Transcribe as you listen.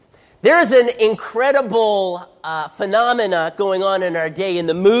There's an incredible phenomena going on in our day in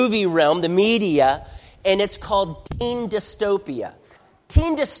the movie realm, the media, and it's called teen dystopia.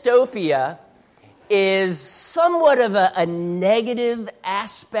 Teen dystopia is somewhat of a negative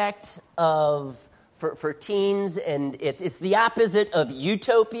aspect for teens, and it's the opposite of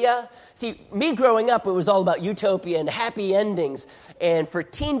utopia. See, me growing up, it was all about utopia and happy endings, and for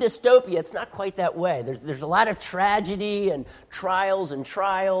teen dystopia, it's not quite that way. There's a lot of tragedy and trials,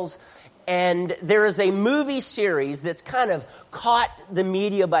 and there is a movie series that's kind of caught the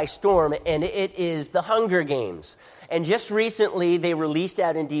media by storm, and it is The Hunger Games. And just recently, they released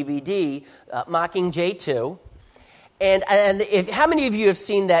out in DVD Mockingjay 2. And how many of you have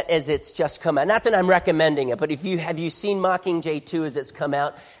seen that as it's just come out? Not that I'm recommending it, but have you seen Mockingjay 2 as it's come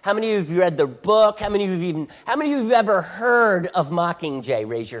out? How many of you read the book? How many of you have ever heard of Mockingjay?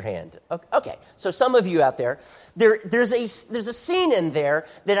 Raise your hand. Okay, so some of you out there, there's a scene in there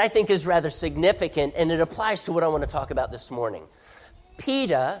that I think is rather significant, and it applies to what I want to talk about this morning.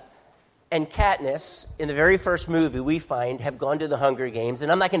 Peeta and Katniss, in the very first movie we find, have gone to the Hunger Games.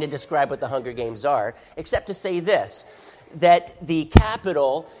 And I'm not going to describe what the Hunger Games are, except to say this, that the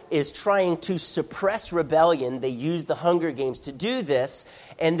Capitol is trying to suppress rebellion. They use the Hunger Games to do this,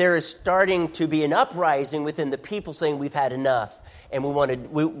 and there is starting to be an uprising within the people saying we've had enough, and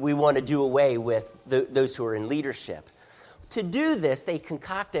we want to do away with those who are in leadership. To do this, they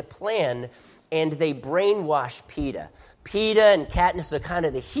concoct a plan, and they brainwash Peeta. Peeta and Katniss are kind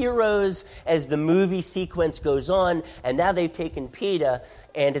of the heroes as the movie sequence goes on, and now they've taken Peeta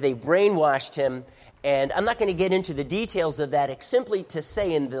and they brainwashed him. And I'm not going to get into the details of that, except simply to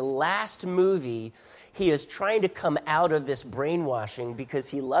say in the last movie, he is trying to come out of this brainwashing because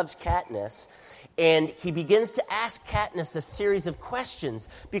he loves Katniss. And he begins to ask Katniss a series of questions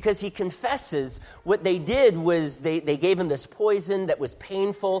because he confesses what they did was they gave him this poison that was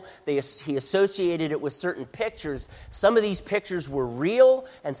painful. He associated it with certain pictures. Some of these pictures were real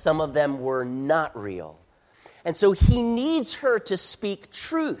and some of them were not real. And so he needs her to speak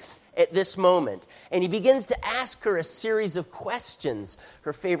truth at this moment. And he begins to ask her a series of questions.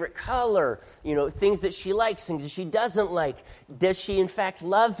 Her favorite color, things that she likes, things that she doesn't like. Does she in fact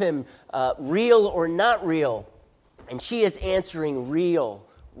love him, real or not real? And she is answering real.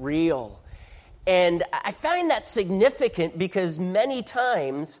 And I find that significant because many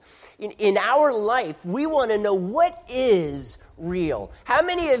times in our life, we want to know what is real. How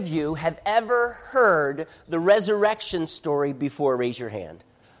many of you have ever heard the resurrection story before? Raise your hand.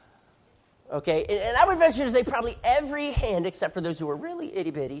 Okay, and I would venture to say probably every hand, except for those who are really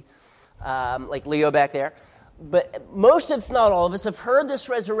itty-bitty, like Leo back there. But most, if not all of us, have heard this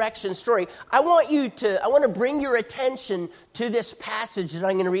resurrection story. I want to bring your attention to this passage that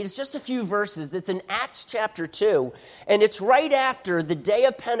I'm going to read. It's just a few verses. It's in Acts chapter 2, and it's right after the day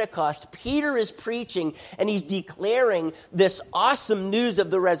of Pentecost. Peter is preaching, and he's declaring this awesome news of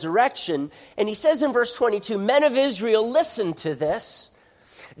the resurrection. And he says in verse 22, "Men of Israel, listen to this.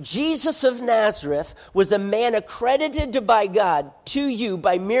 Jesus of Nazareth was a man accredited by God to you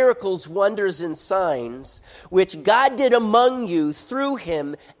by miracles, wonders, and signs, which God did among you through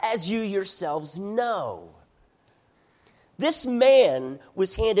him, as you yourselves know. This man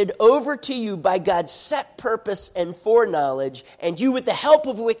was handed over to you by God's set purpose and foreknowledge, and you, with the help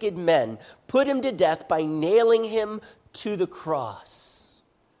of wicked men, put him to death by nailing him to the cross."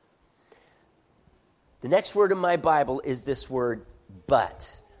 The next word in my Bible is this word,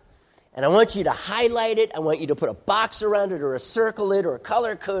 but. And I want you to highlight it. I want you to put a box around it or circle it or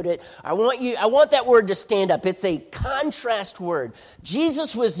color code it. I want that word to stand up. It's a contrast word.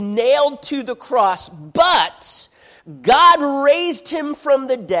 Jesus was nailed to the cross, but God raised him from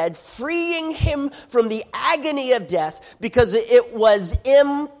the dead, freeing him from the agony of death because it was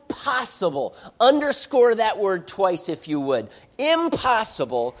impossible. Underscore that word twice if you would.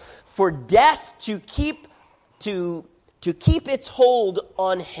 Impossible for death to keep its hold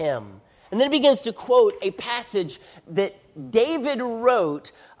on him. And then it begins to quote a passage that David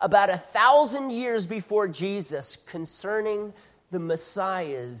wrote about 1,000 years before Jesus concerning the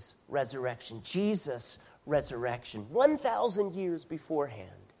Messiah's resurrection. Jesus' resurrection. 1,000 years beforehand.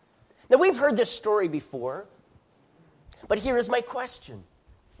 Now we've heard this story before, but here is my question.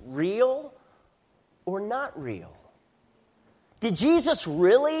 Real or not real? Did Jesus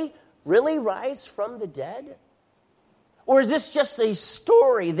really rise from the dead? Or is this just a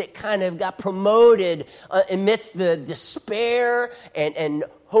story that kind of got promoted amidst the despair and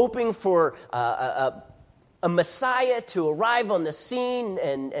hoping for a Messiah to arrive on the scene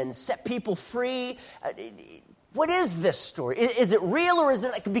and set people free? What is this story? Is it real or is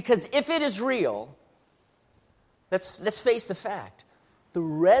it? Because if it is real, let's face the fact. The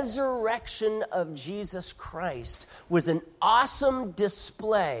resurrection of Jesus Christ was an awesome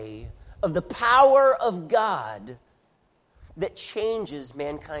display of the power of God that changes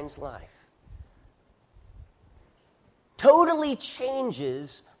mankind's life. Totally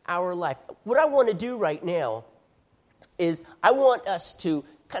changes our life. What I want to do right now is I want us to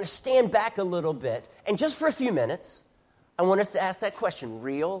kind of stand back a little bit, and just for a few minutes, I want us to ask that question,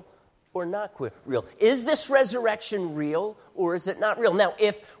 real or not real? Is this resurrection real or is it not real? Now,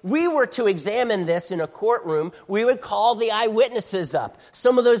 if we were to examine this in a courtroom, we would call the eyewitnesses up.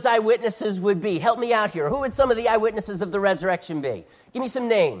 Some of those eyewitnesses would be, help me out here, who would some of the eyewitnesses of the resurrection be? Give me some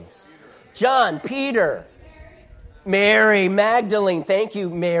names. John, Peter, Mary Magdalene. Thank you,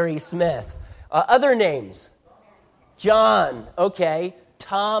 Mary Smith. Other names? John, okay.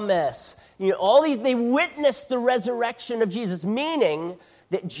 Thomas. All these, they witnessed the resurrection of Jesus, meaning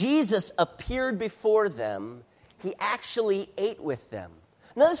that Jesus appeared before them. He actually ate with them.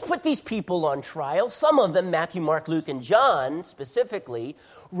 Now let's put these people on trial. Some of them, Matthew, Mark, Luke, and John specifically,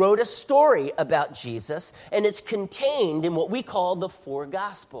 wrote a story about Jesus, and it's contained in what we call the four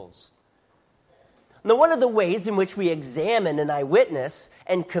Gospels. Now, one of the ways in which we examine an eyewitness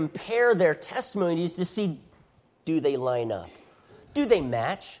and compare their testimonies to see, do they line up? Do they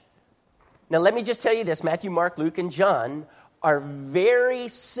match? Now, let me just tell you this. Matthew, Mark, Luke, and John are very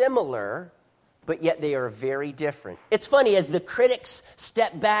similar, but yet they are very different. It's funny, as the critics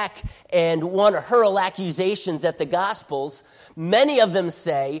step back and want to hurl accusations at the Gospels, many of them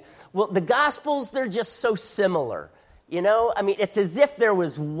say, well, the Gospels, they're just so similar. It's as if there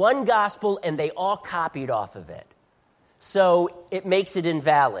was one gospel and they all copied off of it. So it makes it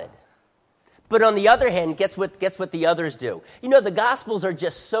invalid. But on the other hand, guess what the others do? The Gospels are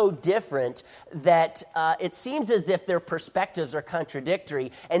just so different that it seems as if their perspectives are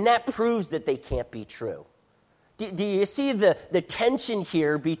contradictory, and that proves that they can't be true. Do you see the tension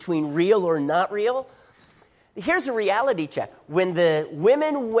here between real or not real? Here's a reality check. When the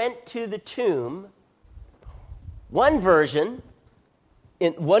women went to the tomb, one version,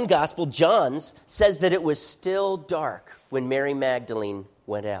 in one gospel, John's, says that it was still dark when Mary Magdalene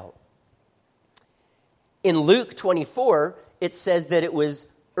went out. In Luke 24, it says that it was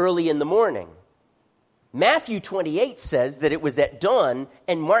early in the morning. Matthew 28 says that it was at dawn,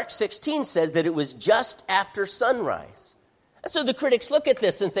 and Mark 16 says that it was just after sunrise. And so the critics look at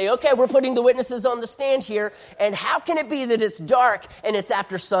this and say, okay, we're putting the witnesses on the stand here, and how can it be that it's dark and it's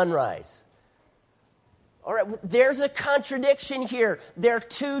after sunrise? All right, there's a contradiction here. They're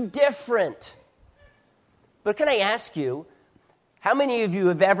too different. But can I ask you, how many of you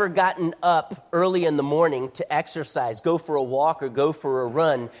have ever gotten up early in the morning to exercise, go for a walk or go for a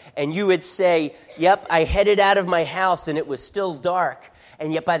run, and you would say, yep, I headed out of my house and it was still dark,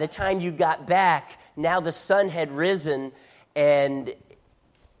 and yet by the time you got back, now the sun had risen and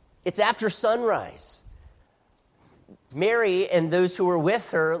it's after sunrise. Mary and those who were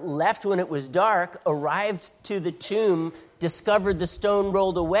with her left when it was dark, arrived to the tomb, discovered the stone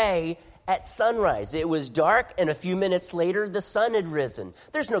rolled away at sunrise. It was dark, and a few minutes later, the sun had risen.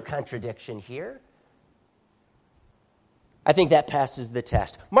 There's no contradiction here. I think that passes the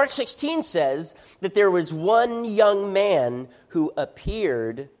test. Mark 16 says that there was one young man who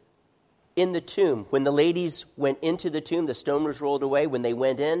appeared in the tomb. When the ladies went into the tomb, the stone was rolled away. When they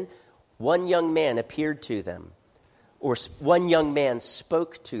went in, one young man appeared to them, or one young man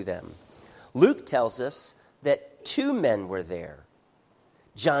spoke to them. Luke tells us that two men were there.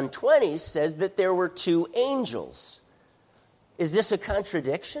 John 20 says that there were two angels. Is this a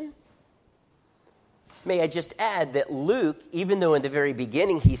contradiction? May I just add that Luke, even though in the very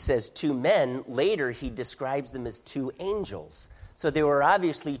beginning he says two men, later he describes them as two angels. So there were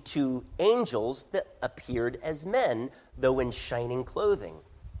obviously two angels that appeared as men, though in shining clothing.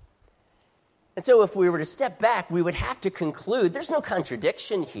 And so if we were to step back, we would have to conclude there's no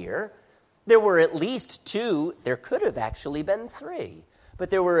contradiction here. There were at least two. There could have actually been three. But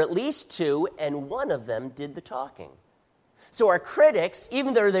there were at least two, and one of them did the talking. So our critics,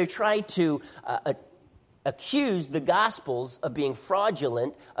 even though they try to accuse the Gospels of being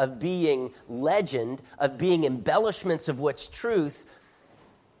fraudulent, of being legend, of being embellishments of what's truth,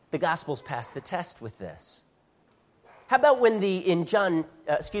 the Gospels pass the test with this. How about when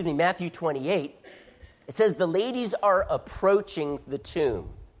Matthew 28, it says the ladies are approaching the tomb.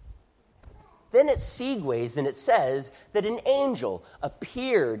 Then it segues and it says that an angel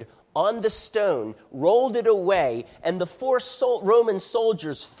appeared on the stone, rolled it away, and the four Roman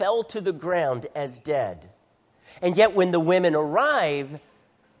soldiers fell to the ground as dead. And yet when the women arrive,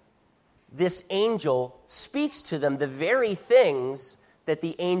 this angel speaks to them the very things that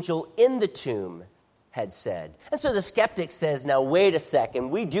the angel in the tomb had said. And so the skeptic says, now wait a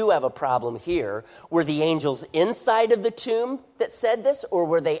second, we do have a problem here. Were the angels inside of the tomb that said this, or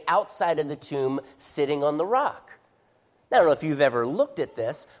were they outside of the tomb sitting on the rock? Now, I don't know if you've ever looked at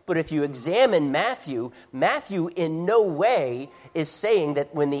this, but if you examine Matthew in no way is saying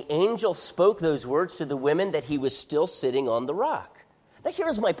that when the angel spoke those words to the women that he was still sitting on the rock. Now,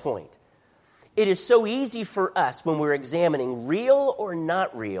 here's my point. It is so easy for us when we're examining real or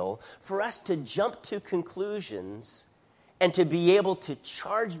not real for us to jump to conclusions and to be able to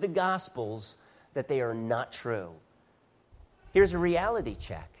charge the Gospels that they are not true. Here's a reality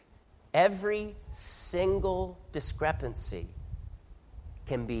check. Every single discrepancy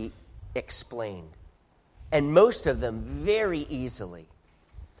can be explained, and most of them very easily.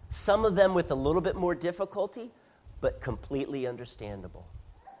 Some of them with a little bit more difficulty, but completely understandable.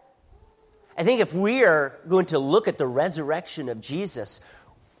 I think if we are going to look at the resurrection of Jesus,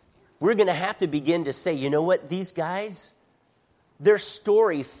 we're going to have to begin to say, you know what, these guys, their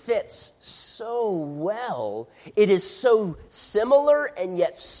story fits so well. It is so similar and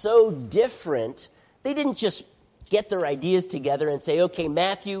yet so different. They didn't just get their ideas together and say, okay,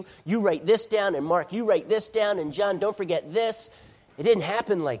 Matthew, you write this down, and Mark, you write this down, and John, don't forget this. It didn't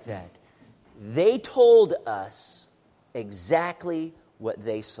happen like that. They told us exactly what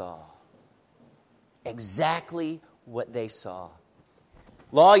they saw. Exactly what they saw.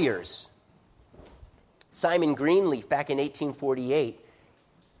 Lawyers. Simon Greenleaf, back in 1848,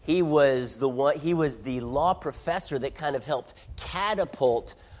 he was the law professor that kind of helped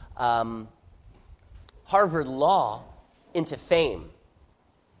catapult Harvard Law into fame.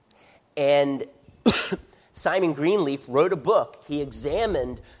 And Simon Greenleaf wrote a book. He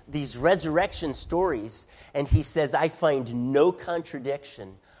examined these resurrection stories, and he says, I find no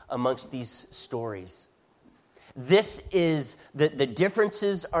contradiction amongst these stories. This is, the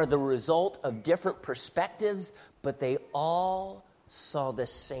differences are the result of different perspectives, but they all saw the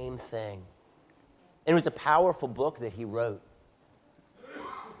same thing. And it was a powerful book that he wrote.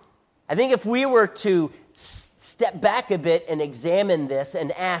 I think if we were to step back a bit and examine this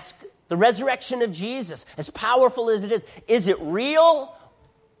and ask, the resurrection of Jesus, as powerful as it is it real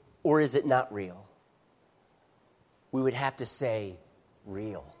or is it not real? We would have to say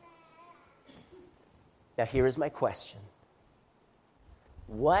real. Now, here is my question.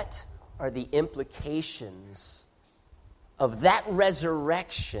 What are the implications of that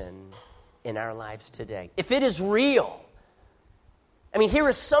resurrection in our lives today? If it is real, I mean, here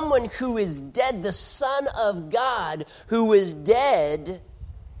is someone who is dead, the Son of God, who is dead,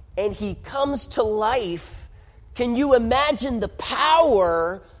 and he comes to life. Can you imagine the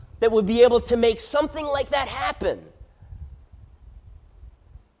power that would be able to make something like that happen?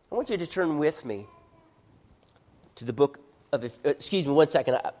 I want you to turn with me to the book of, excuse me, one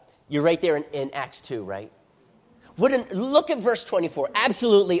second. You're right there in Acts 2, right? Look at verse 24.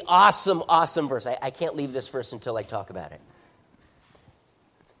 Absolutely awesome verse. I can't leave this verse until I talk about it.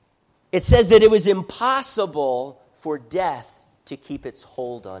 It says that it was impossible for death to keep its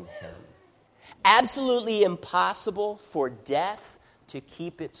hold on him. Absolutely impossible for death to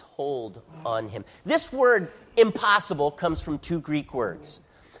keep its hold on him. This word impossible comes from two Greek words.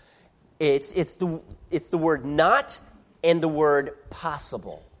 It's the word not and the word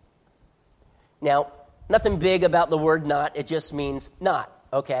possible. Now, nothing big about the word not. It just means not,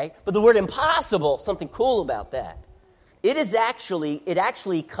 okay? But the word impossible, something cool about that. It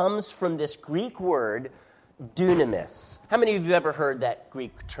actually comes from this Greek word, dunamis. How many of you have ever heard that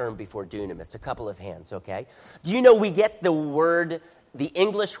Greek term before, dunamis? A couple of hands, okay? Do you know we get the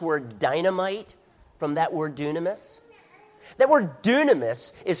English word dynamite from that word dunamis? That word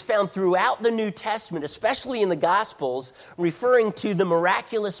dunamis is found throughout the New Testament, especially in the Gospels, referring to the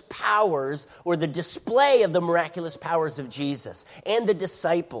miraculous powers or the display of the miraculous powers of Jesus and the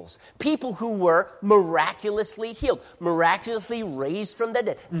disciples. People who were miraculously healed, miraculously raised from the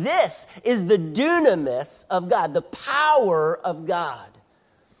dead. This is the dunamis of God, the power of God.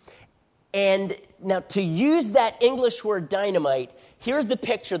 And now to use that English word dynamite, here's the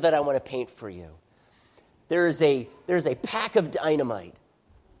picture that I want to paint for you. There's a pack of dynamite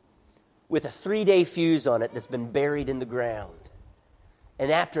with a 3-day fuse on it that's been buried in the ground.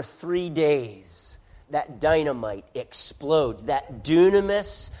 And after 3 days, that dynamite explodes. That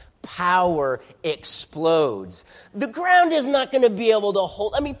dunamis power explodes. The ground is not going to be able to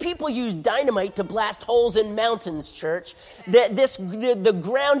hold. I mean, people use dynamite to blast holes in mountains, church. The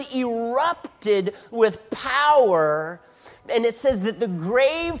ground erupted with power. And it says that the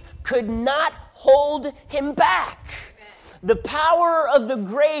grave could not hold him back. The power of the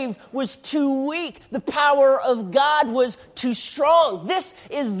grave was too weak. The power of God was too strong. This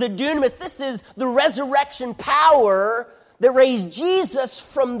is the dunamis. This is the resurrection power that raised Jesus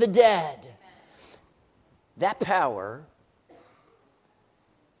from the dead. That power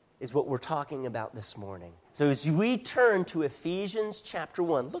is what we're talking about this morning. So as we turn to Ephesians chapter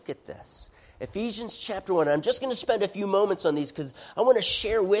 1, look at this. Ephesians chapter 1. I'm just going to spend a few moments on these because I want to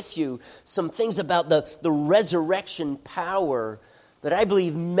share with you some things about the resurrection power that I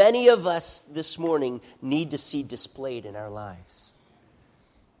believe many of us this morning need to see displayed in our lives.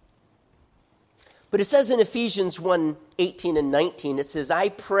 But it says in Ephesians 1:18 and 19, it says, I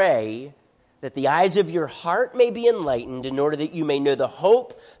pray that the eyes of your heart may be enlightened in order that you may know the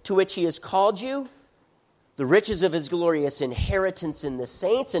hope to which he has called you, the riches of his glorious inheritance in the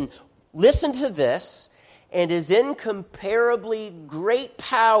saints, and listen to this, and his incomparably great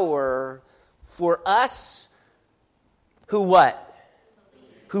power for us who what?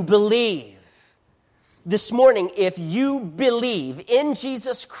 Who believe. This morning, if you believe in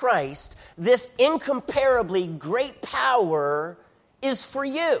Jesus Christ, this incomparably great power is for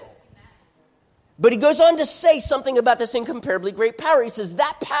you. But he goes on to say something about this incomparably great power. He says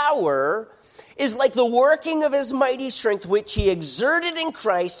that power is like the working of his mighty strength, which he exerted in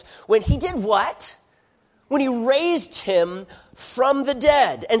Christ when he did what? When he raised him from the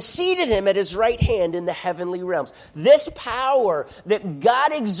dead and seated him at his right hand in the heavenly realms. This power that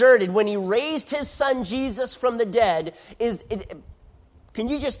God exerted when he raised his son Jesus from the dead can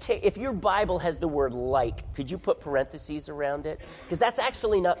you just take, if your Bible has the word like, could you put parentheses around it? Because that's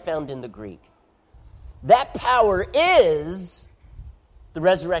actually not found in the Greek. That power is the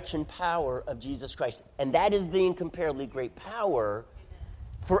resurrection power of Jesus Christ. And that is the incomparably great power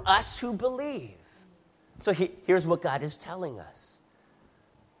for us who believe. So here's what God is telling us.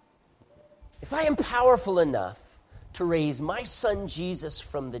 If I am powerful enough to raise my son Jesus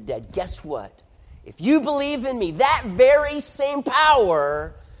from the dead, guess what? If you believe in me, that very same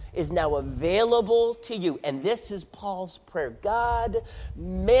power is now available to you. And this is Paul's prayer. God,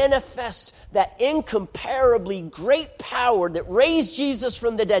 manifest that incomparably great power that raised Jesus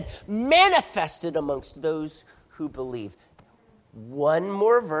from the dead, manifested amongst those who believe. One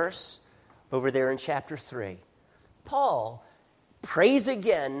more verse over there in chapter 3. Paul prays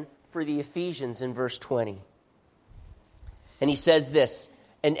again for the Ephesians in verse 20. And he says this,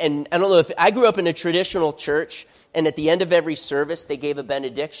 and I don't know if, I grew up in a traditional church, and at the end of every service, they gave a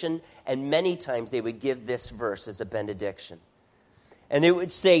benediction, and many times they would give this verse as a benediction. And it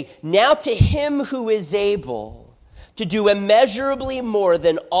would say, now to him who is able to do immeasurably more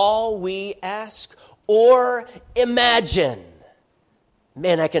than all we ask or imagine.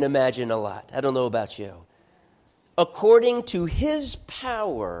 Man, I can imagine a lot. I don't know about you. According to his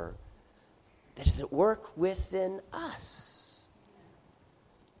power that is at work within us.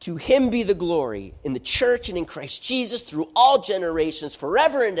 To him be the glory in the church and in Christ Jesus through all generations,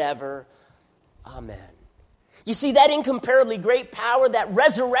 forever and ever. Amen. You see that incomparably great power, that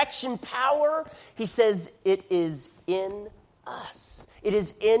resurrection power, he says it is in us. It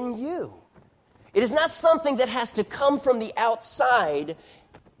is in you. It is not something that has to come from the outside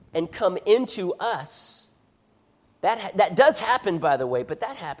and come into us. That does happen, by the way, but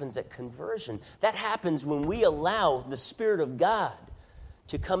that happens at conversion. That happens when we allow the Spirit of God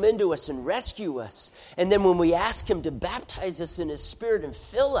to come into us and rescue us. And then when we ask him to baptize us in his Spirit and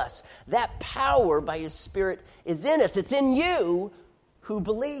fill us, that power by his Spirit is in us. It's in you who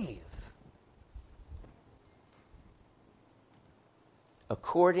believe.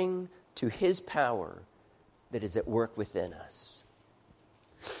 According to his power that is at work within us.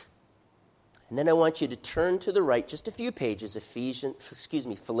 And then I want you to turn to the right just a few pages,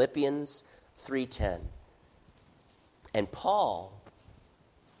 Philippians 3:10. And Paul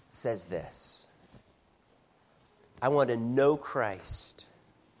says this, I want to know Christ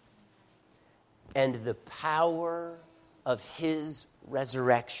and the power of his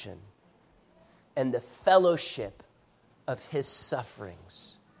resurrection and the fellowship of his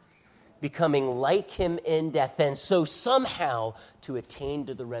sufferings, becoming like him in death, and so somehow to attain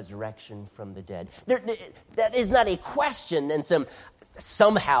to the resurrection from the dead. That is not a question and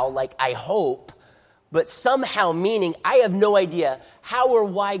somehow like I hope, but somehow meaning I have no idea how or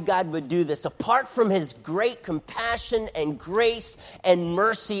why God would do this apart from his great compassion and grace and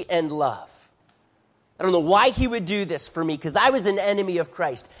mercy and love. I don't know why he would do this for me because I was an enemy of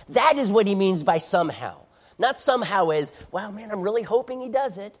Christ. That is what he means by somehow. Not somehow as, wow, man, I'm really hoping he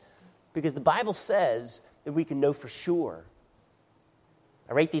does it, because the Bible says that we can know for sure.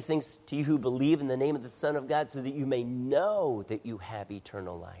 I write these things to you who believe in the name of the Son of God so that you may know that you have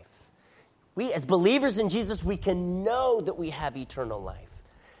eternal life. We, as believers in Jesus, we can know that we have eternal life.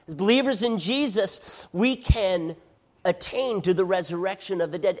 As believers in Jesus, we can attain to the resurrection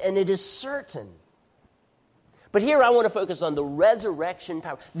of the dead, and it is certain. But here I want to focus on the resurrection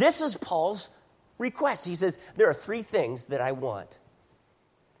power. This is Paul's request. He says, there are three things that I want.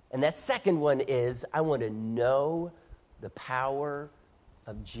 And that second one is, I want to know the power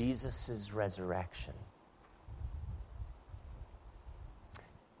of Jesus' resurrection.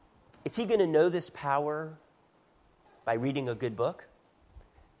 Is he going to know this power by reading a good book?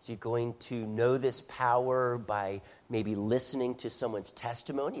 Is he going to know this power by maybe listening to someone's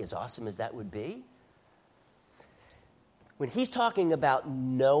testimony, as awesome as that would be? When he's talking about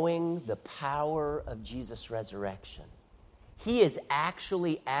knowing the power of Jesus' resurrection, he is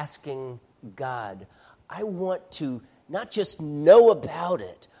actually asking God, I want to not just know about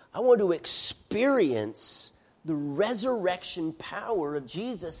it, I want to experience the resurrection power of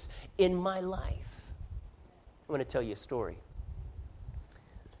Jesus in my life. I want to tell you a story.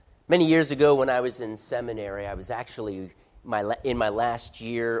 Many years ago when I was in seminary, I was actually in my last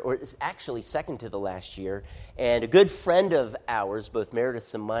year, or it's actually second to the last year, and a good friend of ours, both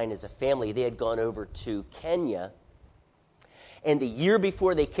Meredith's and mine as a family, they had gone over to Kenya. And the year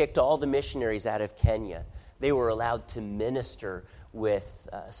before they kicked all the missionaries out of Kenya, they were allowed to minister with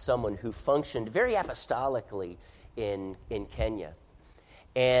someone who functioned very apostolically in Kenya.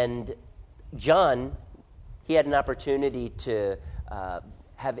 And John, he had an opportunity to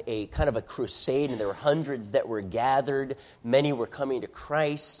have a kind of a crusade, and there were hundreds that were gathered. Many were coming to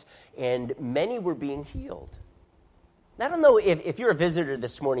Christ, and many were being healed. I don't know if you're a visitor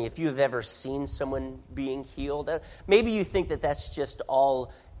this morning, if you've ever seen someone being healed. Maybe you think that that's just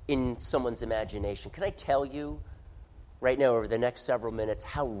all in someone's imagination. Can I tell you right now over the next several minutes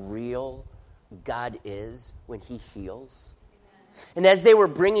how real God is when he heals? And as they were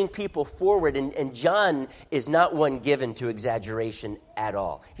bringing people forward, and John is not one given to exaggeration at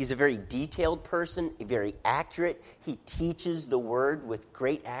all. He's a very detailed person, very accurate. He teaches the word with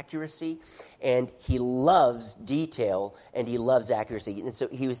great accuracy, and he loves detail, and he loves accuracy. And so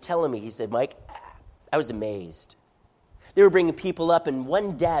he was telling me, he said, Mike, I was amazed. They were bringing people up, and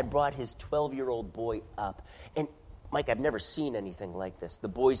one dad brought his 12-year-old boy up, and Mike, I've never seen anything like this. The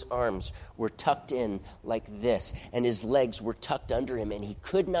boy's arms were tucked in like this, and his legs were tucked under him, and he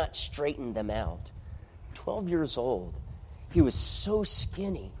could not straighten them out. 12 years old. He was so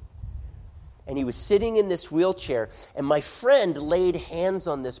skinny. And he was sitting in this wheelchair, and my friend laid hands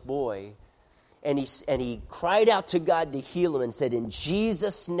on this boy, and he cried out to God to heal him and said, in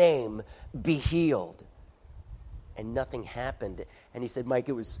Jesus' name, be healed. And nothing happened. And he said, Mike,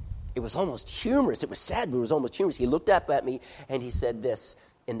 it was almost humorous. It was sad, but it was almost humorous. He looked up at me, and he said this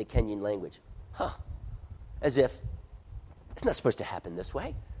in the Kenyan language. As if, it's not supposed to happen this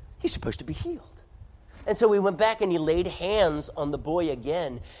way. He's supposed to be healed. And so we went back, and he laid hands on the boy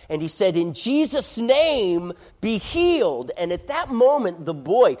again, and he said, in Jesus' name, be healed. And at that moment, the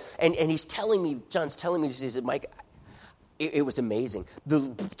boy, and he's telling me, John's telling me, he said, Mike, it was amazing. The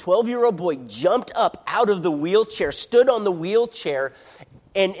 12-year-old boy jumped up out of the wheelchair, stood on the wheelchair,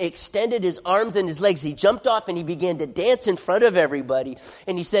 and extended his arms and his legs. He jumped off and he began to dance in front of everybody.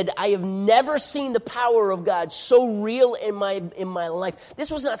 And he said, I have never seen the power of God so real in my life.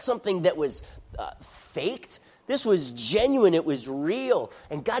 This was not something that was faked. This was genuine. It was real.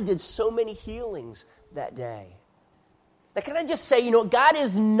 And God did so many healings that day. Now, can I just say, God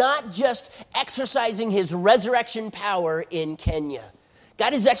is not just exercising his resurrection power in Kenya.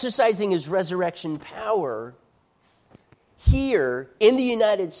 God is exercising his resurrection power here in the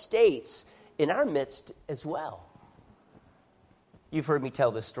United States, in our midst as well. You've heard me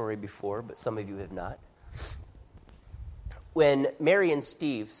tell this story before, but some of you have not. When Mary and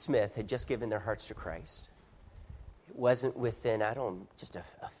Steve Smith had just given their hearts to Christ, it wasn't within, just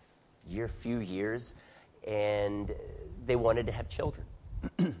a few years, and they wanted to have children.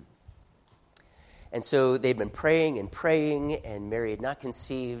 And so they'd been praying, and Mary had not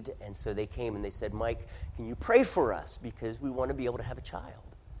conceived, and so they came and they said, Mike, can you pray for us? Because we want to be able to have a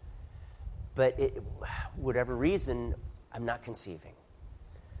child. But whatever reason, I'm not conceiving.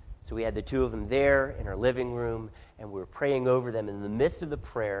 So we had the two of them there in our living room, and we were praying over them. In the midst of the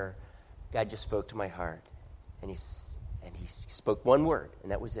prayer, God just spoke to my heart. And he spoke one word,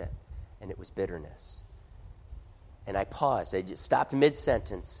 and that was it. And it was bitterness. And I paused. I just stopped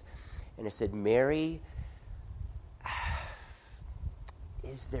mid-sentence. And I said, Mary,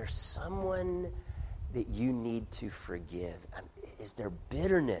 is there someone that you need to forgive? Is there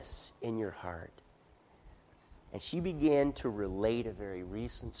bitterness in your heart? And she began to relate a very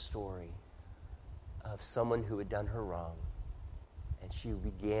recent story of someone who had done her wrong. And And she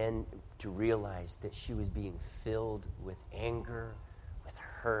began to realize that she was being filled with anger, with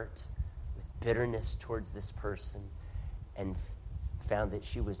hurt, with bitterness towards this person, and found that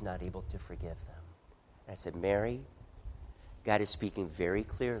she was not able to forgive them. And I said, Mary, God is speaking very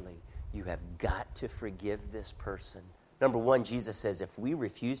clearly. You have got to forgive this person. Number one, Jesus says, if we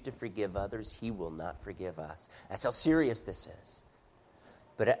refuse to forgive others, he will not forgive us. That's how serious this is.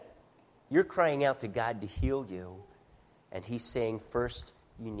 But you're crying out to God to heal you, and he's saying, first,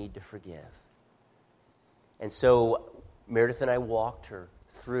 you need to forgive. And so Meredith and I walked her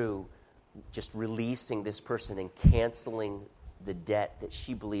through just releasing this person and canceling the debt that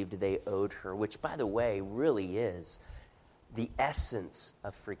she believed they owed her, which, by the way, really is the essence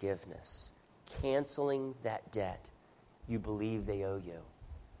of forgiveness. Canceling that debt you believe they owe you,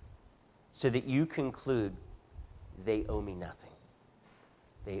 so that you conclude, they owe me nothing.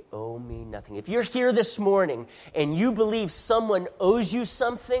 They owe me nothing. If you're here this morning and you believe someone owes you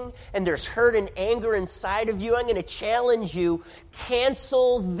something and there's hurt and anger inside of you, I'm going to challenge you,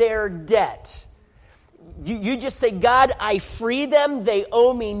 cancel their debt. You just say, God, I free them. They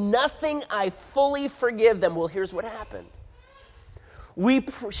owe me nothing. I fully forgive them. Well, here's what happened.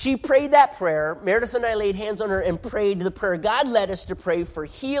 She prayed that prayer. Meredith and I laid hands on her and prayed the prayer God led us to pray for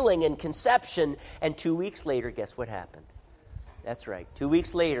healing and conception. And 2 weeks later, guess what happened? That's right. 2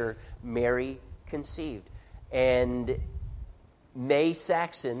 weeks later, Mary conceived. And May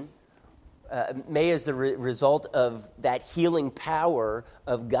Saxon, May is the result of that healing power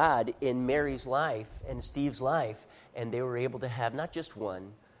of God in Mary's life and Steve's life. And they were able to have not just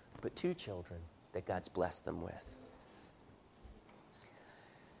one, but 2 children that God's blessed them with.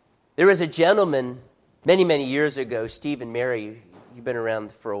 There was a gentleman many, many years ago, Steve and Mary, you've been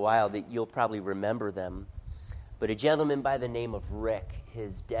around for a while, that you'll probably remember them. But a gentleman by the name of Rick,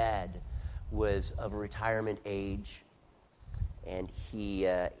 his dad was of a retirement age, and he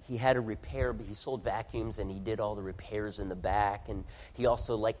had a repair, but he sold vacuums, and he did all the repairs in the back, and he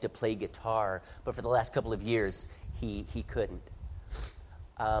also liked to play guitar, but for the last couple of years, he couldn't.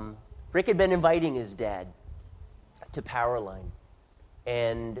 Rick had been inviting his dad to Powerline,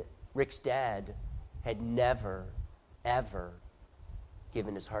 and Rick's dad had never, ever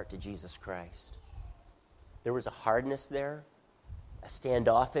given his heart to Jesus Christ. There was a hardness there, a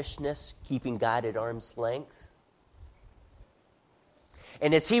standoffishness, keeping God at arm's length.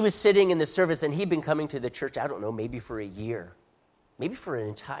 And as he was sitting in the service, and he'd been coming to the church, I don't know, maybe for a year, maybe for an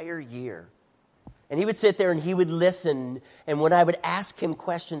entire year. And he would sit there and he would listen. And when I would ask him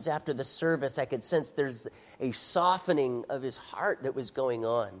questions after the service, I could sense there's a softening of his heart that was going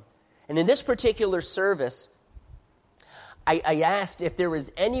on. And in this particular service, I asked if there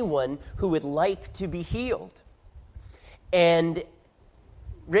was anyone who would like to be healed. And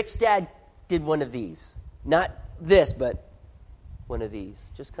Rick's dad did one of these. Not this, but one of these.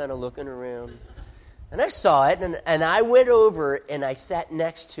 Just kind of looking around. And I saw it, and I went over, and I sat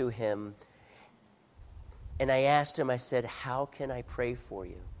next to him. And I asked him, I said, how can I pray for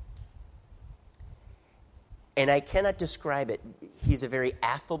you? And I cannot describe it. He's a very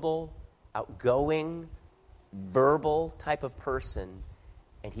affable, outgoing, verbal type of person,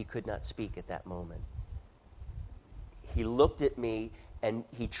 and he could not speak at that moment. He looked at me, and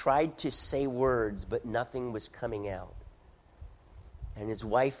he tried to say words, but nothing was coming out. And his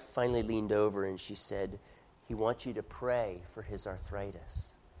wife finally leaned over, and she said, he wants you to pray for his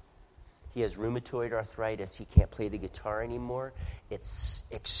arthritis. He has rheumatoid arthritis. He can't play the guitar anymore. It's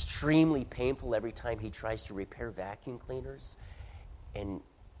extremely painful every time he tries to repair vacuum cleaners. And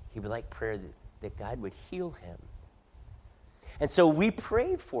he would like prayer that God would heal him. And so we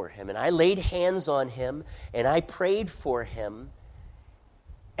prayed for him, and I laid hands on him, and I prayed for him,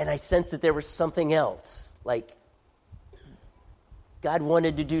 and I sensed that there was something else, like God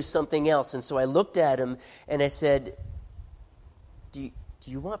wanted to do something else. And so I looked at him, and I said, do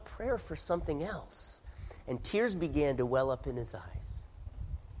you want prayer for something else? And tears began to well up in his eyes.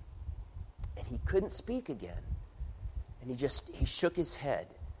 And he couldn't speak again. And he shook his head.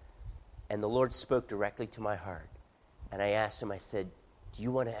 And the Lord spoke directly to my heart. And I asked him, I said, do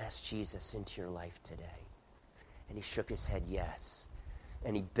you want to ask Jesus into your life today? And he shook his head, yes.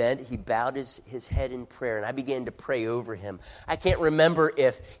 And he bowed his head in prayer, and I began to pray over him. I can't remember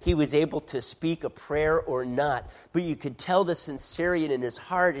if he was able to speak a prayer or not, but you could tell the sincerity in his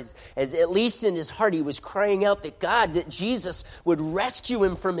heart, as at least in his heart, he was crying out that Jesus would rescue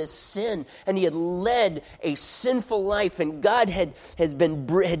him from his sin, and he had led a sinful life, and God had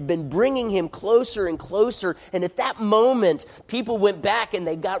been bringing him closer and closer. And at that moment, people went back and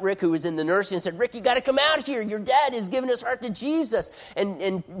they got Rick, who was in the nursing, and said, Rick, you got to come out here. Your dad has given his heart to Jesus. And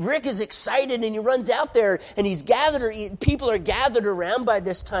and Rick is excited, and he runs out there, and people are gathered around by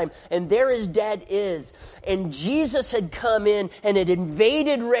this time, and there his dad is. And Jesus had come in and had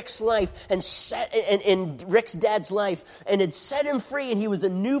invaded Rick's life and Rick's dad's life and had set him free, and he was a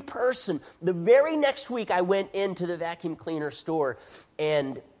new person. The very next week, I went into the vacuum cleaner store,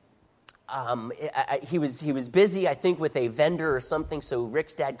 and he was busy, I think, with a vendor or something, so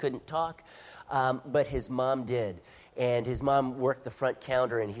Rick's dad couldn't talk, but his mom did. And his mom worked the front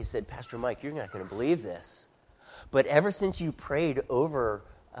counter, and he said, Pastor Mike, you're not going to believe this, but ever since you prayed over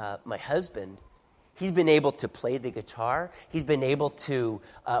my husband, he's been able to play the guitar. He's been able to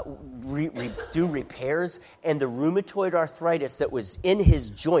do repairs. And the rheumatoid arthritis that was in his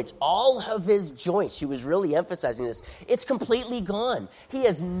joints, all of his joints, she was really emphasizing this, it's completely gone. He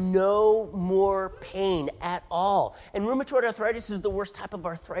has no more pain at all. And rheumatoid arthritis is the worst type of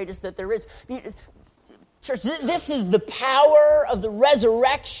arthritis that there is. Church, this is the power of the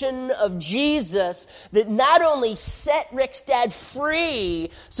resurrection of Jesus that not only set Rick's dad free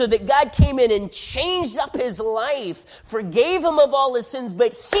so that God came in and changed up his life, forgave him of all his sins,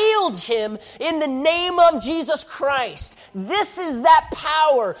 but healed him in the name of Jesus Christ. This is that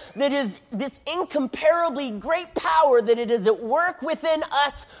power that is this incomparably great power that it is at work within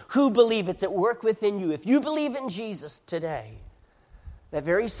us who believe. It's at work within you. If you believe in Jesus today, that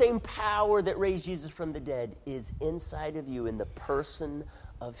very same power that raised Jesus from the dead is inside of you in the person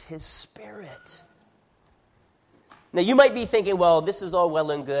of his Spirit. Now, you might be thinking, well, this is all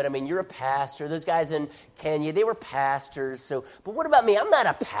well and good. I mean, you're a pastor. Those guys in Kenya, they were pastors. But what about me? I'm not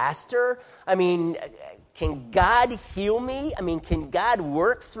a pastor. I mean, can God heal me? I mean, can God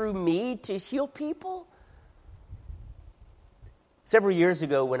work through me to heal people? Several years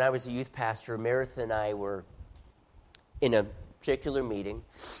ago, when I was a youth pastor, Meredith and I were in a particular meeting.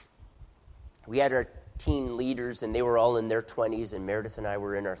 We had our teen leaders, and they were all in their 20s, and Meredith and I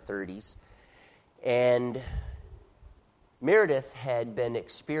were in our 30s. And Meredith had been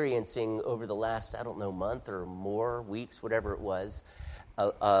experiencing over the last, month or more, weeks, whatever it was,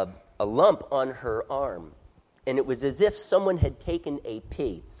 a lump on her arm. And it was as if someone had taken a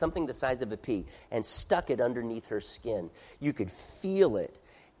pea, something the size of a pea, and stuck it underneath her skin. You could feel it.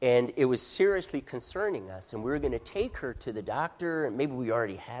 And it was seriously concerning us, and we were going to take her to the doctor, and maybe we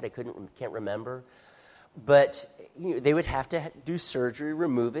already had, can't remember. But they would have to do surgery,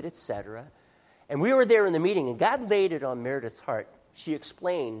 remove it, etc. And we were there in the meeting, and God laid it on Meredith's heart. She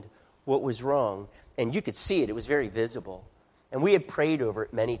explained what was wrong, and you could see it. It was very visible. And we had prayed over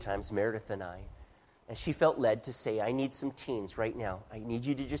it many times, Meredith and I. And she felt led to say, I need some teens right now. I need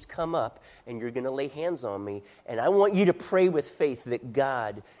you to just come up, and you're going to lay hands on me. And I want you to pray with faith that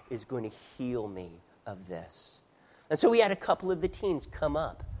God is going to heal me of this. And so we had a couple of the teens come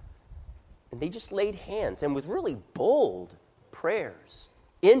up. And they just laid hands. And with really bold prayers,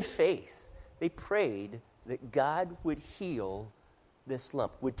 in faith, they prayed that God would heal this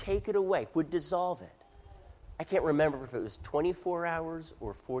lump, would take it away, would dissolve it. I can't remember if it was 24 hours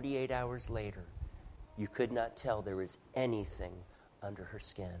or 48 hours later. You could not tell there was anything under her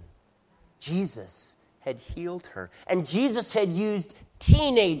skin. Jesus had healed her. And Jesus had used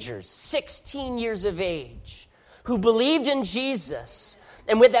teenagers, 16 years of age, who believed in Jesus.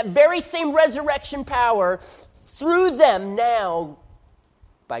 And with that very same resurrection power, through them now,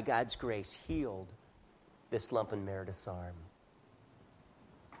 by God's grace, healed this lump in Meredith's arm.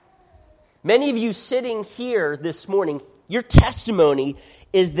 Many of you sitting here this morning, your testimony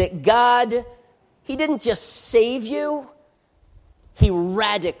is that God, He didn't just save you, He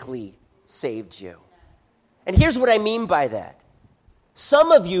radically saved you. And here's what I mean by that.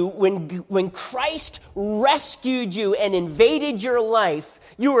 Some of you, when Christ rescued you and invaded your life,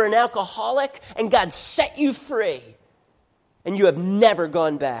 you were an alcoholic and God set you free. And you have never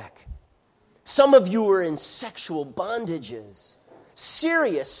gone back. Some of you were in sexual bondages,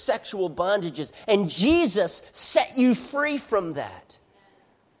 serious sexual bondages, and Jesus set you free from that.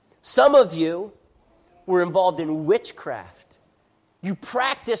 Some of you were involved in witchcraft. You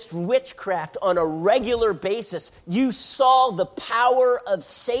practiced witchcraft on a regular basis. You saw the power of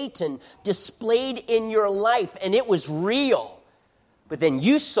Satan displayed in your life, and it was real. But then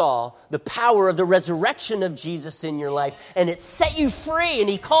you saw the power of the resurrection of Jesus in your life, and it set you free, and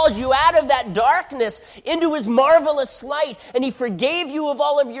He called you out of that darkness into His marvelous light, and He forgave you of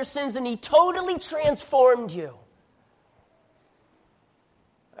all of your sins, and He totally transformed you.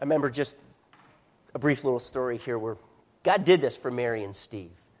 I remember just a brief little story here where God did this for Mary and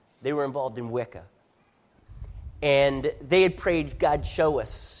Steve. They were involved in Wicca. And they had prayed, God, show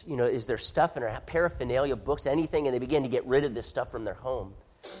us, is there stuff in our paraphernalia, books, anything? And they began to get rid of this stuff from their home.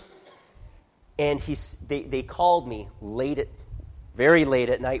 And they called me late at very late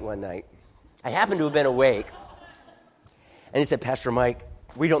at night one night. I happened to have been awake. And he said, Pastor Mike,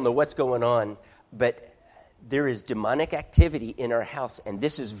 we don't know what's going on, but there is demonic activity in our house, and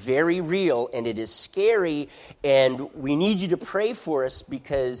this is very real, and it is scary, and we need you to pray for us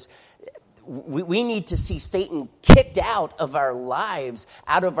because we need to see Satan kicked out of our lives,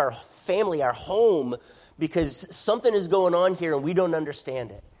 out of our family, our home, because something is going on here, and we don't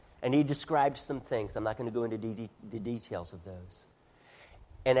understand it. And he described some things. I'm not going to go into the details of those.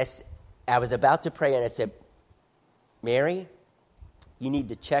 And I was about to pray, and I said, Mary, you need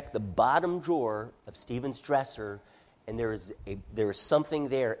to check the bottom drawer of Stephen's dresser, and there is something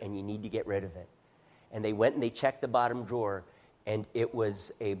there, and you need to get rid of it. And they went and they checked the bottom drawer, and it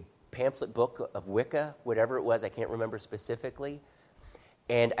was a pamphlet book of Wicca, whatever it was, I can't remember specifically.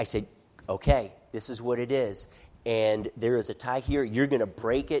 And I said, okay, this is what it is. And there is a tie here. You're going to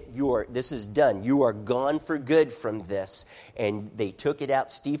break it. This is done. You are gone for good from this. And they took it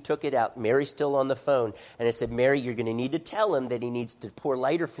out. Steve took it out. Mary's still on the phone. And I said, Mary, you're going to need to tell him that he needs to pour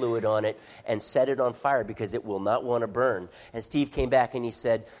lighter fluid on it and set it on fire because it will not want to burn. And Steve came back and he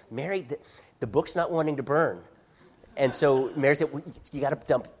said, Mary, the book's not wanting to burn. And so Mary said, well, you got to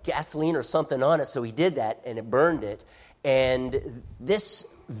dump gasoline or something on it. So he did that, and it burned it. And this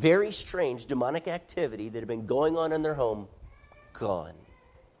very strange demonic activity that had been going on in their home, gone.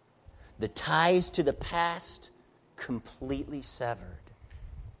 The ties to the past, completely severed.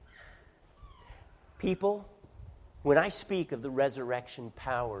 People, when I speak of the resurrection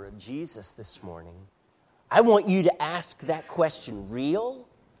power of Jesus this morning, I want you to ask that question, real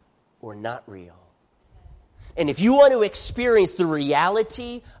or not real? And if you want to experience the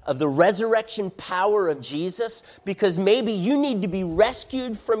reality of the resurrection power of Jesus, because maybe you need to be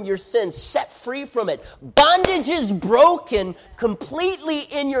rescued from your sins, set free from it, bondage is broken completely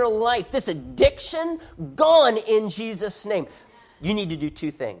in your life, this addiction gone in Jesus' name, you need to do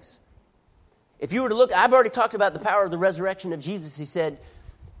two things. If you were to look, I've already talked about the power of the resurrection of Jesus. He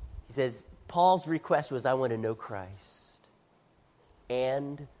says, Paul's request was, I want to know Christ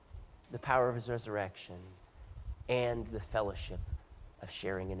and the power of his resurrection and the fellowship of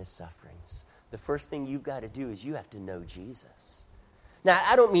sharing in his sufferings. The first thing you've got to do is you have to know Jesus. Now,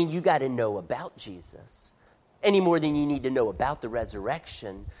 I don't mean you got to know about Jesus any more than you need to know about the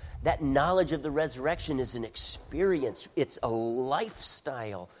resurrection. That knowledge of the resurrection is an experience. It's a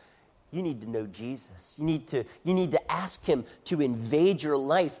lifestyle. You need to know Jesus. You need to ask him to invade your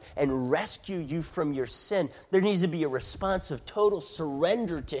life and rescue you from your sin. There needs to be a response of total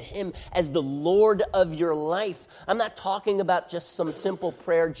surrender to him as the Lord of your life. I'm not talking about just some simple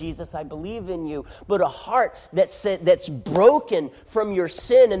prayer, Jesus, I believe in you, but a heart that's broken from your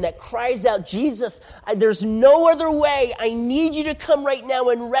sin and that cries out, Jesus, there's no other way. I need you to come right now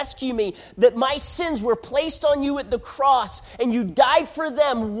and rescue me. That my sins were placed on you at the cross and you died for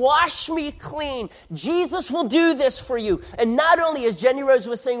them. Wash me clean. Jesus will do this for you. And not only, as Jenny Rose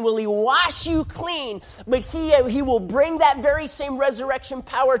was saying, will he wash you clean, but he will bring that very same resurrection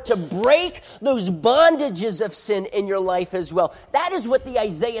power to break those bondages of sin in your life as well. That is what the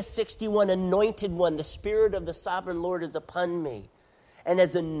Isaiah 61 anointed one, the Spirit of the sovereign Lord is upon me and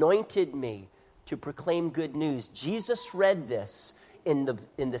has anointed me to proclaim good news. Jesus read this in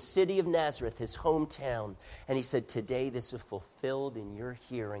the city of Nazareth, his hometown. And he said, today this is fulfilled in your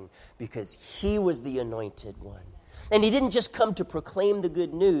hearing because he was the anointed one. And he didn't just come to proclaim the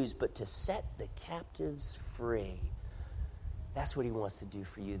good news, but to set the captives free. That's what he wants to do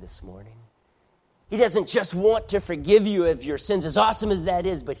for you this morning. He doesn't just want to forgive you of your sins, as awesome as that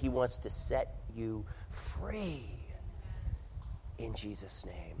is, but he wants to set you free in Jesus'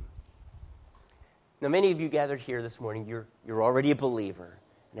 name. Now, many of you gathered here this morning, you're already a believer.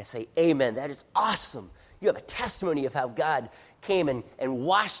 And I say, amen, that is awesome. You have a testimony of how God came and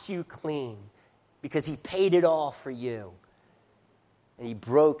washed you clean because he paid it all for you. And he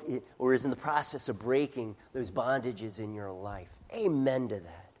broke, or is in the process of breaking those bondages in your life. Amen to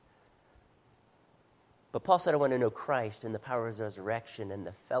that. But Paul said, I want to know Christ and the power of his resurrection and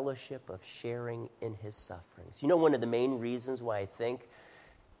the fellowship of sharing in his sufferings. You know, one of the main reasons why I think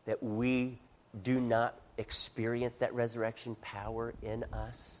that we do not experience that resurrection power in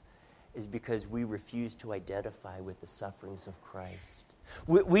us is because we refuse to identify with the sufferings of Christ.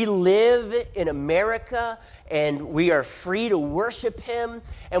 We live in America and we are free to worship him,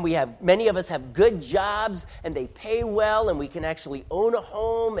 and many of us have good jobs and they pay well and we can actually own a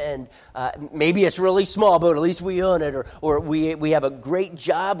home, and maybe it's really small, but at least we own it, or we have a great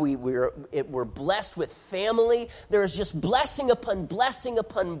job, we're blessed with family. There is just blessing upon blessing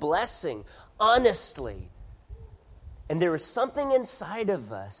upon blessing, honestly. And there is something inside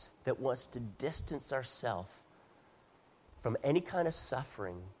of us that wants to distance ourselves from any kind of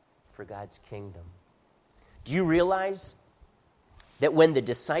suffering for God's kingdom. Do you realize that when the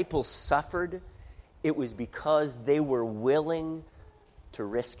disciples suffered, it was because they were willing to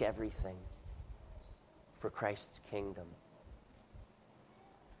risk everything for Christ's kingdom?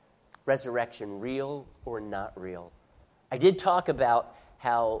 Resurrection, real or not real? I did talk about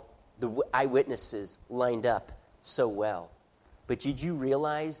how the eyewitnesses lined up so well. But did you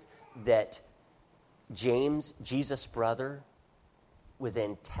realize that James, Jesus' brother, was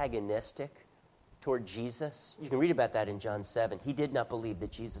antagonistic toward Jesus? You can read about that in John 7. He did not believe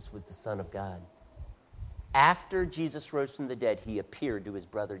that Jesus was the Son of God. After Jesus rose from the dead, he appeared to his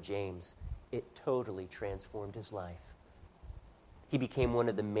brother James. It totally transformed his life. He became one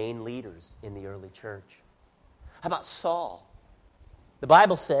of the main leaders in the early church. How about Saul? The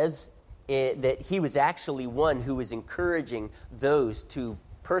Bible says that he was actually one who was encouraging those to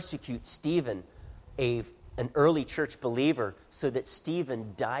persecute Stephen, an early church believer, so that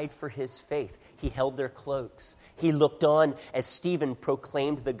Stephen died for his faith. He held their cloaks. He looked on as Stephen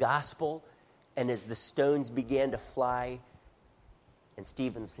proclaimed the gospel, and as the stones began to fly, and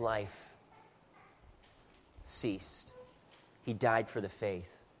Stephen's life ceased. He died for the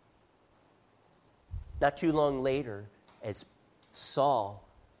faith. Not too long later, as Saul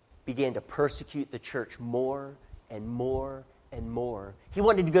began to persecute the church more and more and more, he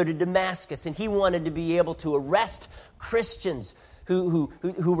wanted to go to Damascus, and he wanted to be able to arrest Christians who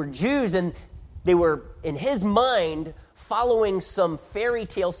were Jews, and they were, in his mind, following some fairy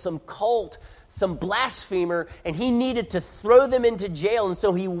tale, some cult, some blasphemer, and he needed to throw them into jail, and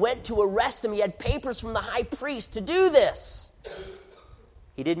so he went to arrest them. He had papers from the high priest to do this.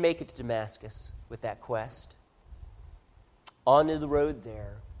 He did make it to Damascus with that quest. On the road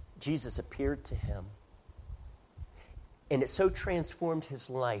there, Jesus appeared to him. And it so transformed his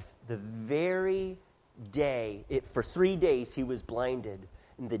life. The very day, for 3 days he was blinded.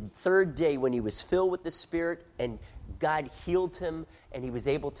 And the third day when he was filled with the Spirit and God healed him and he was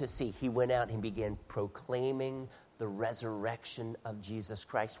able to see, he went out and began proclaiming the resurrection of Jesus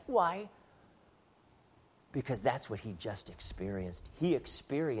Christ. Why? Because that's what he just experienced. He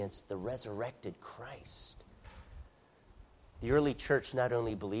experienced the resurrected Christ. The early church not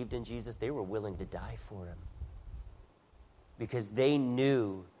only believed in Jesus, they were willing to die for him. Because they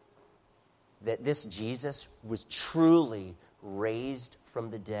knew that this Jesus was truly raised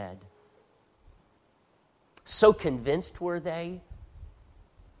from the dead. So convinced were they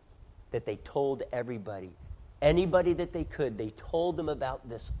that they told everybody, anybody that they could, they told them about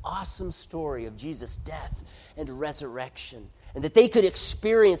this awesome story of Jesus' death and resurrection. And that they could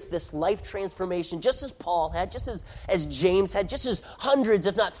experience this life transformation just as Paul had, just as James had, just as hundreds,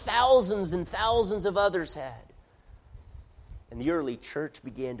 if not thousands and thousands of others had. And the early church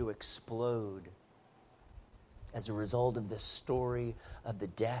began to explode as a result of this story of the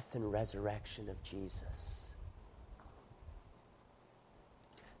death and resurrection of Jesus.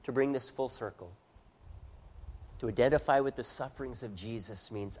 To bring this full circle, to identify with the sufferings of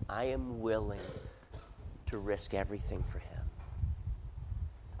Jesus means I am willing to risk everything for him.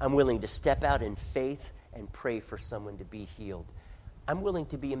 I'm willing to step out in faith and pray for someone to be healed. I'm willing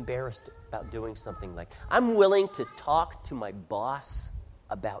to be embarrassed about doing something like I'm willing to talk to my boss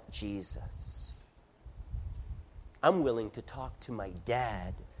about Jesus. I'm willing to talk to my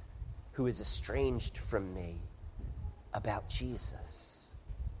dad, who is estranged from me, about Jesus.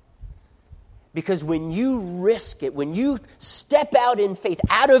 Because when you risk it, when you step out in faith,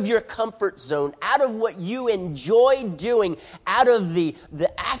 out of your comfort zone, out of what you enjoy doing, out of the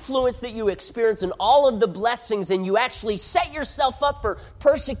affluence that you experience and all of the blessings, and you actually set yourself up for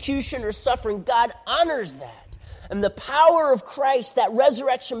persecution or suffering, God honors that. And the power of Christ, that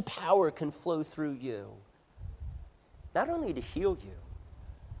resurrection power, can flow through you. Not only to heal you,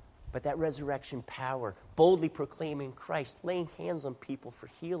 but that resurrection power, boldly proclaiming Christ, laying hands on people for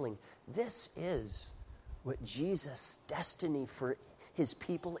healing. This is what Jesus' destiny for his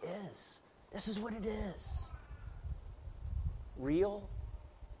people is. This is what it is. Real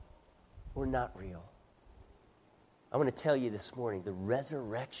or not real? I want to tell you this morning, the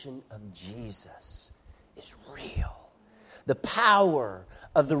resurrection of Jesus is real. The power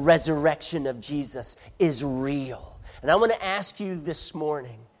of the resurrection of Jesus is real. And I want to ask you this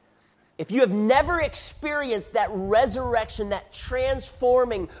morning, if you have never experienced that resurrection, that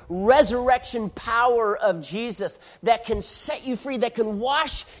transforming resurrection power of Jesus that can set you free, that can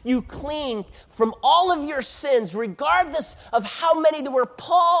wash you clean from all of your sins, regardless of how many there were,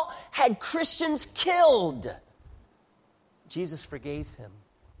 Paul had Christians killed. Jesus forgave him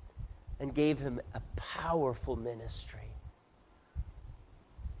and gave him a powerful ministry.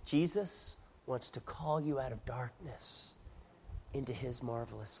 Jesus wants to call you out of darkness into his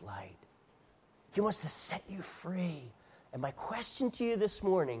marvelous light. He wants to set you free. And my question to you this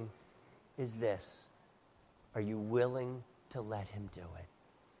morning is this: are you willing to let him do it?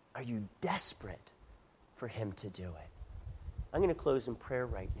 Are you desperate for him to do it? I'm going to close in prayer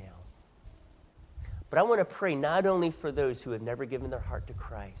right now. But I want to pray not only for those who have never given their heart to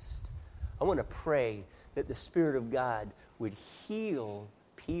Christ. I want to pray that the Spirit of God would heal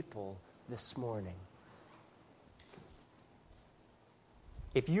people this morning.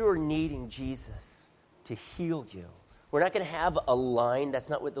 If you're needing Jesus to heal you, we're not going to have a line. That's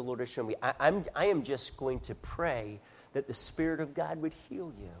not what the Lord has shown me. I am just going to pray that the Spirit of God would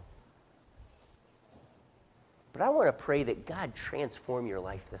heal you. But I want to pray that God transform your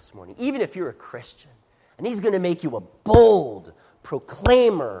life this morning, even if you're a Christian. And he's going to make you a bold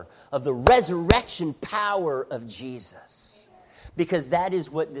proclaimer of the resurrection power of Jesus. Because that is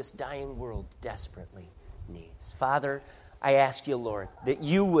what this dying world desperately needs. Father, I ask you, Lord, that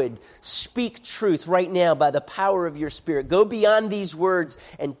you would speak truth right now by the power of your Spirit. Go beyond these words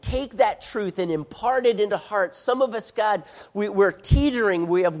and take that truth and impart it into hearts. Some of us, God, we're teetering.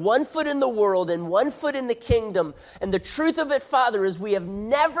 We have one foot in the world and one foot in the kingdom. And the truth of it, Father, is we have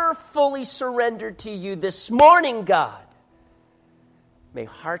never fully surrendered to you. This morning, God, may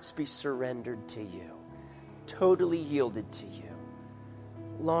hearts be surrendered to you, totally yielded to you,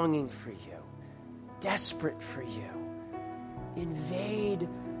 longing for you, desperate for you. Invade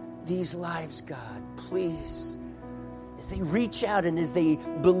these lives, God, please. As they reach out and as they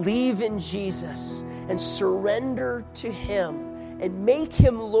believe in Jesus and surrender to him and make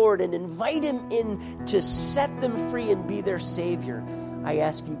him Lord and invite him in to set them free and be their Savior, I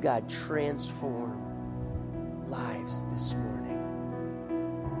ask you, God, transform lives this morning.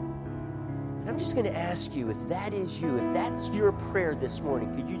 And I'm just going to ask you, if that is you, if that's your prayer this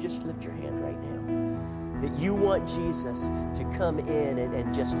morning, could you just lift your hand right now? That you want Jesus to come in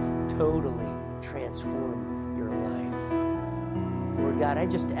and just totally transform your life. Lord God, I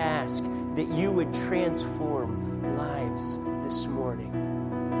just ask that you would transform lives this morning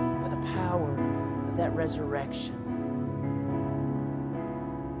by the power of that resurrection.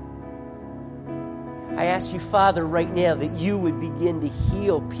 I ask you, Father, right now that you would begin to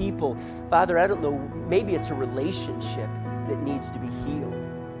heal people. Father, I don't know, maybe it's a relationship that needs to be healed.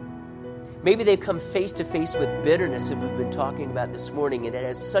 Maybe they've come face to face with bitterness that we've been talking about this morning, and it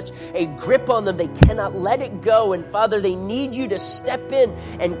has such a grip on them they cannot let it go. And Father, they need you to step in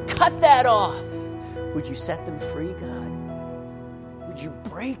and cut that off. Would you set them free, God? Would you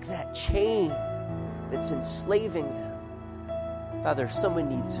break that chain that's enslaving them? Father, if someone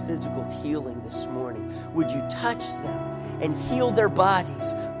needs physical healing this morning, would you touch them and heal their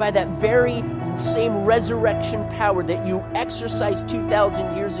bodies by that very same resurrection power that you exercised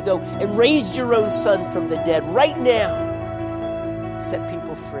 2,000 years ago and raised your own Son from the dead right now? Set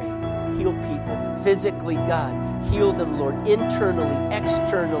people free. Heal people physically, God. Heal them, Lord, internally,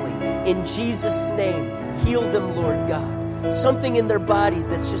 externally. In Jesus' name, heal them, Lord God. Something in their bodies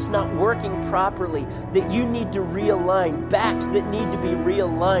that's just not working properly, that you need to realign, backs that need to be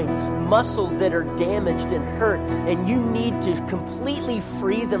realigned, muscles that are damaged and hurt, and you need to completely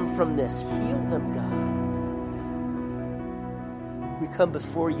free them from this. Heal them, God. We come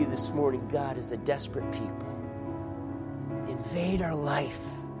before you this morning, God, as a desperate people. Invade our life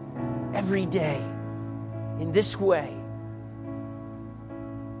every day in this way.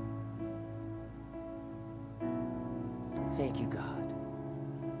 Thank you, God.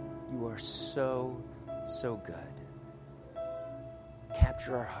 You are so, so good.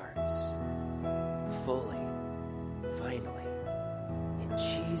 Capture our hearts fully, finally. In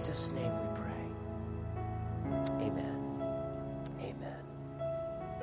Jesus' name we pray.